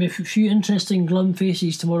there's going to be a few interesting glum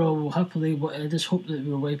faces tomorrow. We'll happily. I just hope that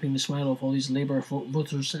we're wiping the smile off all these Labour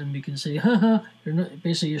voters, and we can say, "Haha, you're not."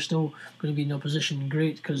 Basically, you're still going to be in opposition.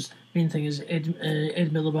 Great, because main thing is Ed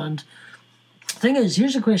Miliband. Thing is,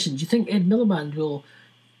 here's the question: do you think Ed Miliband will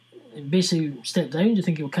basically step down? Do you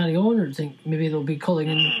think he'll carry on, or do you think maybe they'll be calling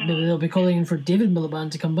in? Maybe they'll be calling in for David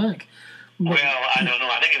Miliband to come back. Well, I don't know.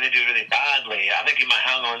 I think if they do really badly, I think he might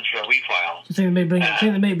hang on for a wee while. Do you think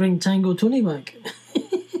they might bring Tango Tony back?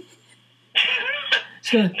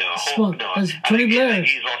 No. Tony Blair.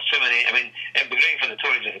 He's lost too many. I mean, it'd be great for the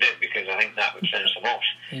Tories if he did, because I think that would finish them off.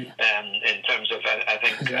 Yeah. In terms of, I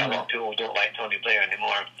think a lot of people don't like Tony Blair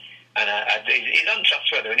anymore. And he's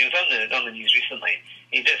untrustworthy. When he was on the news recently,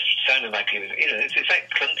 he just sounded like he was, it's like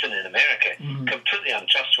Clinton in America, completely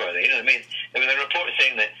untrustworthy. I mean, there was a report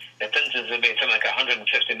saying that Clinton's made something like $150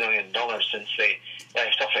 million since they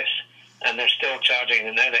left office, and they're still charging.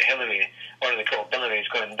 And now that Hillary, or they call Hillary, is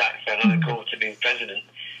going back for another go to be president,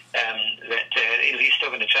 that he's still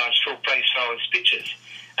going to charge full price for all his speeches,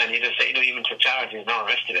 and he just said, even to charities and all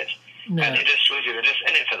the rest of it. No. And it just shows you they're just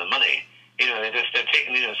in it for the money. They're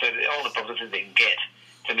taking, so all the publicity they can get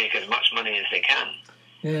to make as much money as they can.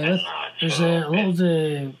 Yeah, there's a lot of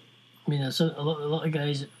the. I mean, there's a lot of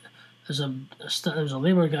guys. There was a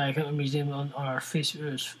Labour guy, I can't remember his name, on our Facebook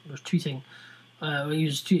was tweeting. He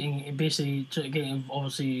was tweeting basically getting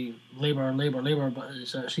obviously Labour, but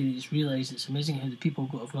he's realised it's amazing how the people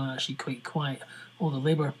have gone actually quite quiet. All the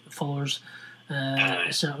Labour followers.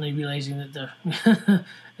 Certainly realising that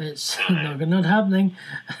it's not happening.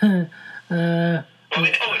 I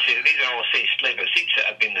mean, obviously, these are all safe Labour seats that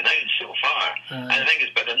have been announced so far. And the thing is,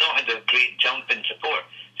 but they've not had a great jump in support.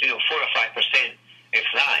 So, 4 or 5%, if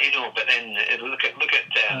that, but then look at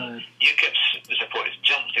UKIP's support has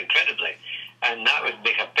jumped incredibly. And that would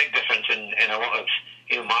make a big difference in a lot of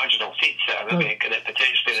marginal seats that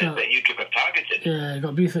potentially that UKIP have targeted. Yeah, I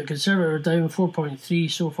got brief at Conservative are down 4.3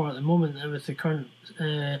 so far at the moment with the current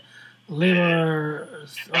Labour.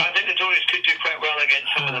 I think the Tories could do quite well against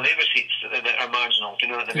some of the Labour seats that are marginal,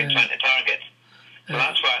 that they've been trying to target. So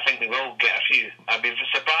that's why I think they will get a few. I'd be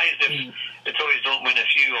surprised if the Tories don't win a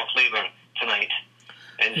few off Labour tonight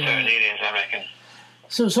in certain areas, I reckon.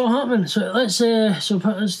 So it's all happening. So let's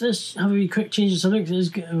have a wee quick change of subject.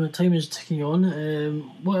 Time is ticking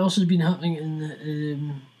on. What else has been happening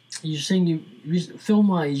in? You're saying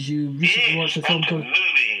film-wise, you recently watched a film called.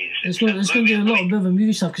 It's going to do a lot of bit of a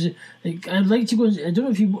movie stuff, because I'd like to go. I don't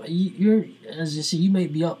know if you're as you say, you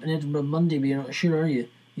might be up in Edinburgh Monday, but you're not sure, are you?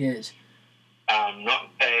 Yet.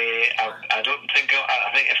 Not. I don't think.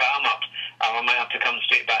 I think if I'm up, I might have to come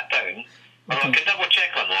straight back down. Well, I can double check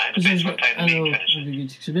on that. It depends what time the meeting finishes. It'd be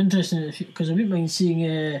good. So it'd be interesting because I wouldn't mind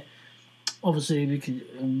seeing. Obviously, we could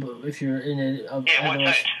if you're in a. What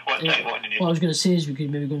time? What did you? What I was going to say is we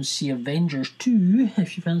could maybe go and see Avengers 2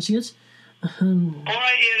 if you fancy it. All right,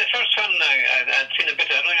 the first one I'd seen a bit.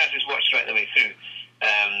 I don't think I just watched right the way through.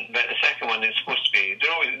 But the second one is supposed to be. They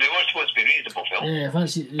were supposed to be reasonable films. Yeah, I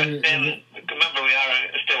fancy. But remember, we are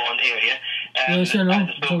still on air here. Yes, I know.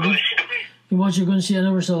 You watch. You're going to see. I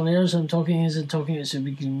know we're still on air, so I'm talking. So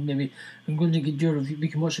we can maybe. I'm going to get your review. We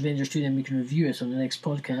can watch Avengers 2, then we can review it on the next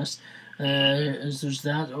podcast. As there's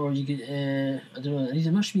that, or you could. I don't know. I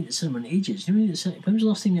must have been to the cinema in ages. When was the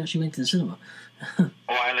last time you actually went to the cinema? A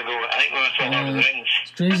while ago. I think we were talking about the Rings.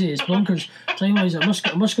 It's crazy. It's bonkers. Time-wise, I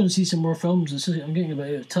must go and see some more films. I'm getting a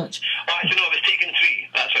bit out of touch. Oh, actually, no, it was Taken 3.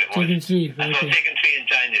 That's what it was. Taken 3. I saw Taken 3 in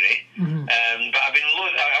January. But I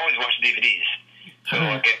always watch DVDs.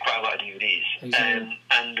 I get quite a lot of DVDs. Exactly.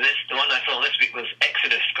 And the one I saw this week was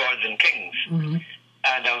Exodus, Gods and Kings. Mm-hmm.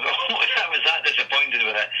 And I was that disappointed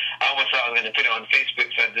with it. I almost thought I was going to put it on Facebook,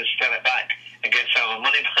 so I'd just sell it back and get some of my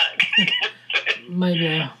money back.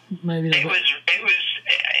 maybe.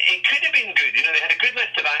 It could have been good. They had a good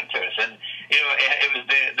list of actors, and it was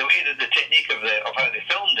the way that the technique of how they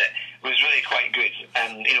filmed it was really quite good.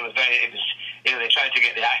 And they tried to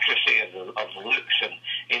get the accuracy of the looks, and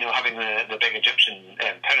having the big Egyptian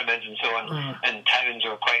pyramids and so on, and towns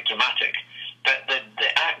were quite dramatic. But the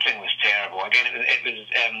acting was terrible. Again, it was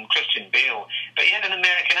Christian Bale, but he had an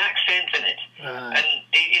American accent in it, and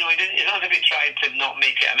it's not as if he tried to not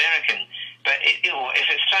make it American. But if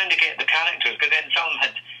it's trying to get the characters, because then some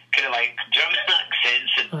had kind of like German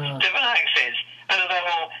accents and different accents, and I thought,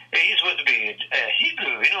 well, he's supposed to be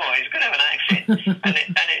Hebrew, he's going to have an accent, and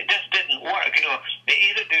it just didn't work. They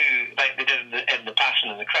either do like they did in the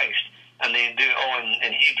Passion of the Christ, and they do it all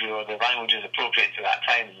in Hebrew, or the language is appropriate to that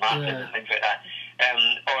time, in Latin and things like that,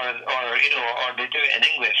 or they do it in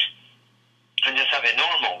English and just have it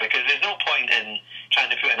normal, because there's no point in trying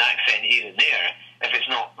to put an accent here and there if it's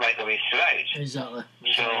not right the way throughout. Exactly.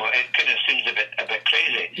 So it kind of seems a bit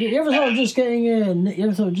crazy. You ever thought of just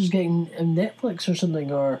getting Netflix or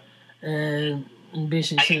something, or and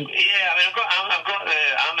basically? I've got the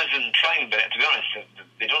Amazon Prime, but to be honest,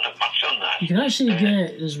 they don't have much on that. You can actually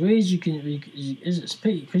get. There's ways you can. Is it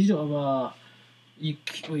split? Because you don't have a.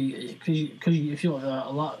 Because if you don't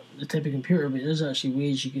have the type of computer, but there's actually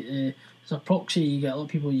ways you get. It's a proxy. You get a lot of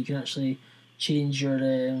people. You can actually change your.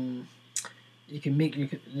 You can make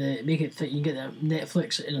it. You can get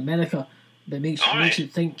Netflix in America, but it makes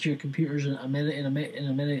it think your computer's in America. In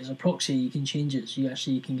America, as a proxy, you can change it, so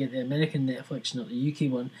you can get the American Netflix, not the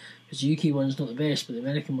UK one, because the UK one's not the best, but the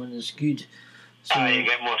American one is good. So, you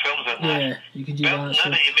get more films on that. Yeah, you can do that. Now that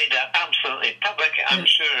you made that absolutely public, I'm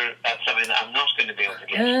sure that's something that I'm not going to be able to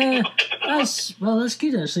get. That's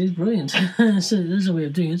good actually. It's brilliant. So there's a way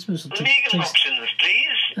of doing it. Legal options,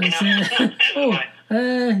 please.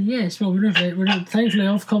 Yes. Well, we're not thankfully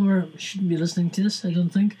Ofcom shouldn't be listening to this. I don't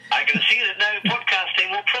think. I can see that now. Podcasting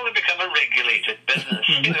will probably become a regulated business.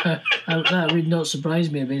 That would not surprise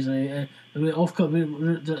me. Basically, Ofcom.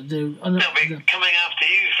 They'll be coming after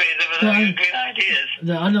you, Fraser, with all your great ideas.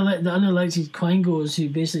 The unelected Quangos who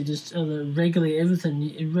basically just regulate everything.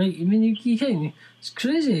 You can. It's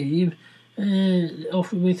crazy. The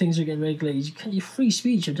way things are getting regulated, your free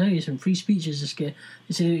speech. I'm telling you, some free speech is just get.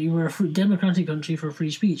 You say you were a democratic country for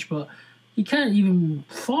free speech, but you can't even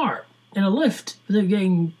fart in a lift without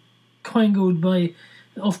getting quangoed by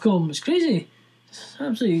Ofcom. It's crazy.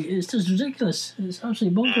 It's just ridiculous. It's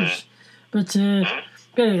absolutely bonkers. But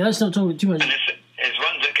anyway, let's not talk too much. And it's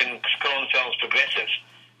ones that can call themselves progressive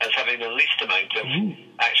as having the least amount of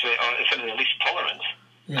actually, or some of the least tolerance.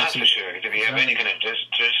 That's for sure. If you have any kind of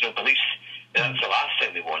traditional beliefs, that's the last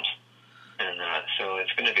thing they want. And so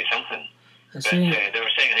it's going to be something. But they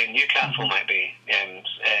were saying, I think Newcastle might be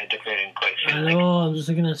declaring quite soon. I know, I'm just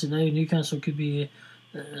looking at it now. Newcastle could be.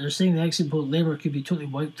 They're saying the exit poll Labour could be totally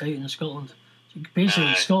wiped out in Scotland. So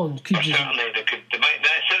basically, Scotland could just. Certainly, they might.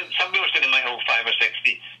 Some people say they might hold 5 or 6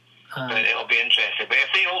 seats. But it'll be interesting. But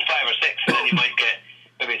if they hold 5 or 6, then you might get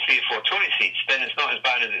maybe 3 or 4 Tory seats. Then it's not as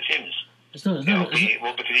bad as it seems. It's not. Because they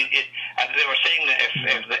were saying that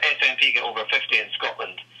if the SNP get over 50 in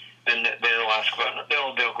Scotland, then they'll ask for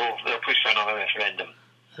they'll push for another referendum.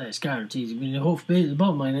 It's guaranteed. I mean, the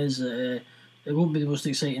bottom line is that it won't be the most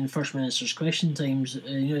exciting First Minister's question times.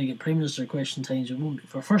 You get Prime Minister question times. It won't be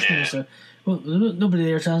for First Minister. Well, nobody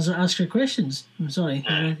there to ask her questions. I'm sorry.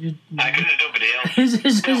 Because there's nobody else.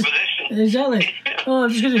 Exactly. Oh, I'm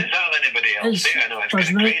just going to. There's not anybody else there. I know it's kind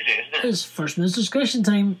of crazy, isn't it? It's First Minister's question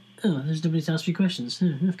time. Oh, there's nobody to ask me questions.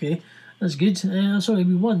 Okay, that's good. Sorry,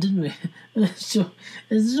 we won, didn't we? So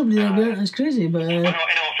there's nobody there. It's crazy, but. In all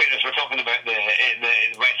fairness, we're talking about the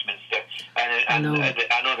Westminster, and I know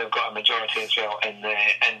they've got a majority as well in the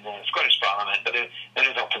Scottish Parliament, but there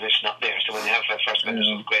is opposition up there. So when they have their First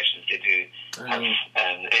Minister's questions, they do have.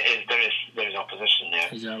 There is opposition there.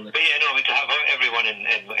 Exactly. But to have everyone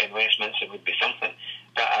in Westminster would be something.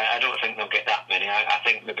 But I don't think they'll get that many. I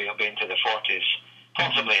think maybe it'll be into the 40s.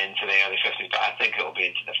 Possibly into the early 50s, but I think it'll be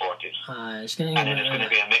into the 40s. It's going to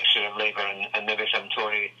be a mixture of Labour and maybe some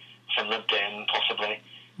Tory, some Lib Dem, possibly.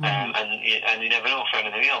 And you never know for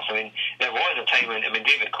anything else. I mean, there was a time when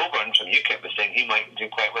David Coburn from UKIP was saying he might do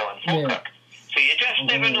quite well in Falkirk. So you just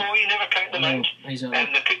never know. You never count them out. Exactly.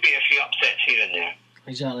 And there could be a few upsets here and there.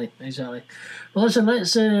 Exactly. Well, listen.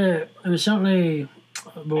 Let's. It was certainly.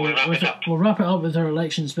 We'll wrap it up with our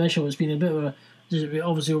election special. It's been a bit of a.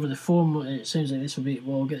 obviously over the phone. It sounds like this will be.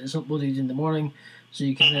 We'll get this uploaded in the morning, so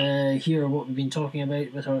you can hear what we've been talking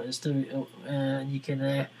about with her. And you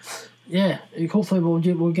can. Hopefully we'll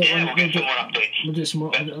get some more updates. We'll do some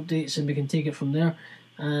more updates, and we can take it from there.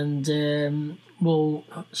 And we'll.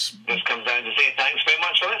 This comes down to say thanks very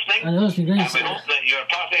much for listening. I know, it's been great. And we hope that your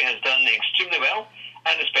party has done extremely well,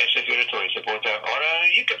 and especially if you're a Tory supporter or a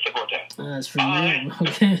UKIP supporter. That's for you.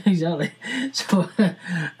 Okay, exactly. So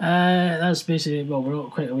that's basically. Well, we're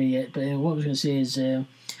not quite away yet, but what I was going to say is,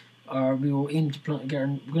 we will aim to get. We're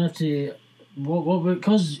going to have to.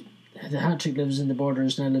 Because the Hat-Trick lives in the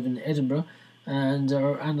Borders and I live in Edinburgh, and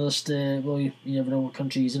our analyst, you never know what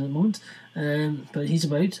country he's in at the moment, but he's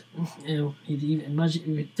about.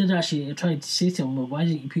 We did actually try to say to him, well, why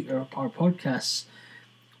didn't you put our podcasts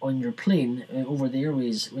on your plane over the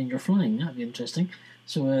airways when you're flying? That'd be interesting.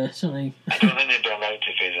 So certainly. I don't think they'd be allowed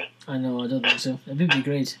to, Fraser. I know, I don't think so. It would be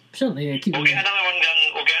great. Certainly, We'll get another one done.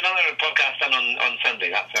 We'll get another podcast done on Sunday.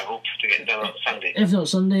 That's our hope, to get done on Sunday. If not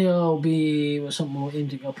Sunday, I'll be something we'll aim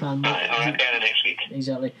to go plan. Alright, next week.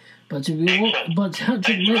 Exactly. But Let's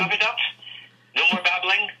wrap it up. No more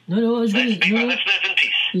babbling. No, I was Let's going leave our listeners in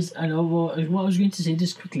peace. I know. What I was going to say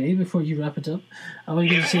just quickly before you wrap it up, I was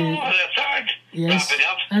going to say. That's hard. Yes, wrap it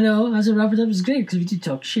up. I know. As a wrap it up, it's great because we did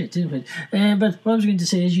talk shit, didn't we? But what I was going to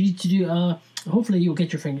say is, you need to do. Hopefully, you'll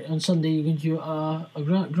get your finger on Sunday. You're going to do a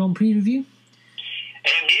Grand Prix review.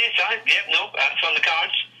 That's on the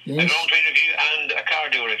cards. Yes. A Grand Prix review and a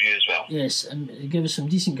Cardio review as well. Yes, and give us some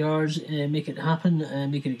decent cars, make it happen,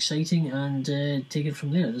 make it exciting, and take it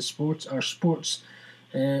from there. Our sports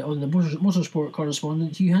on the motorsport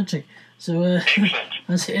correspondent, Hugh Hat-Trick. So excellent.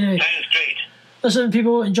 That's it. Anyway. Sounds great. Listen,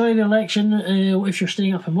 people, enjoy the election. If you're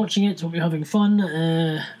staying up and watching it, hope you're having fun.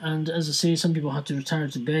 And as I say, some people have to retire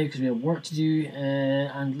to bed because we have work to do.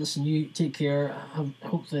 And listen, you take care.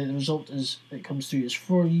 Hopefully the result that comes through is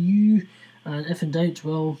for you. And if in doubt,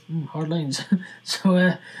 well, hard lines. So,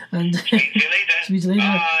 and speak to you later.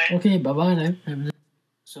 Bye. Okay, bye now.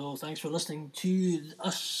 So, thanks for listening to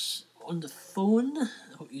us on the phone.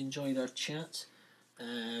 I hope you enjoyed our chat.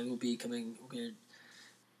 We'll be coming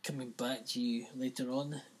back to you later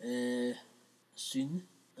on soon.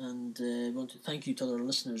 And I want to thank you to other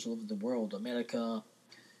listeners all over the world: America,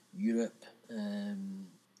 Europe,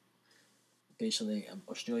 basically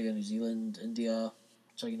Australia, New Zealand, India,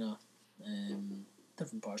 China.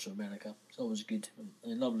 Different parts of America. It's always good.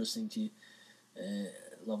 I love listening to you.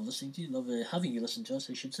 Love having you listen to us,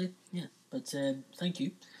 I should say. Yeah, but thank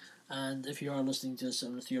you. And if you are listening to us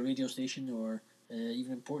on your radio station or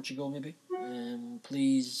even in Portugal, maybe,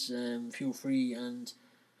 please feel free and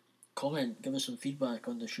comment. Give us some feedback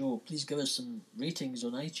on the show. Please give us some ratings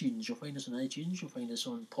on iTunes. You'll find us on iTunes. You'll find us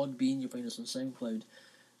on Podbean. You'll find us on SoundCloud.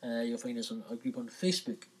 You'll find us on a group on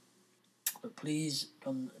Facebook. But please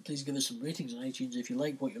give us some ratings on iTunes if you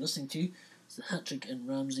like what you're listening to. It's the Hat-Trick and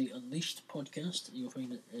Ramsey Unleashed podcast. You'll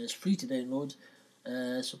find it's free to download.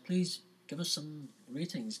 So please give us some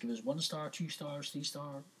ratings. Give us 1 star, 2 stars, 3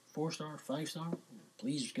 star, 4 star, 5 star.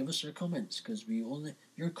 Please give us your comments because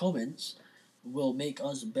your comments will make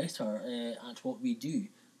us better at what we do.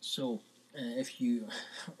 So if you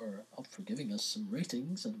are up for giving us some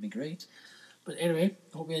ratings, that'd be great. But anyway,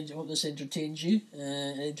 hope this entertains you.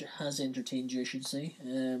 It has entertained you, I should say.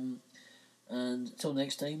 And until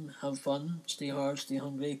next time, have fun, stay hard, stay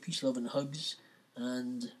hungry, peace, love and hugs,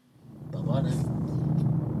 and bye-bye now.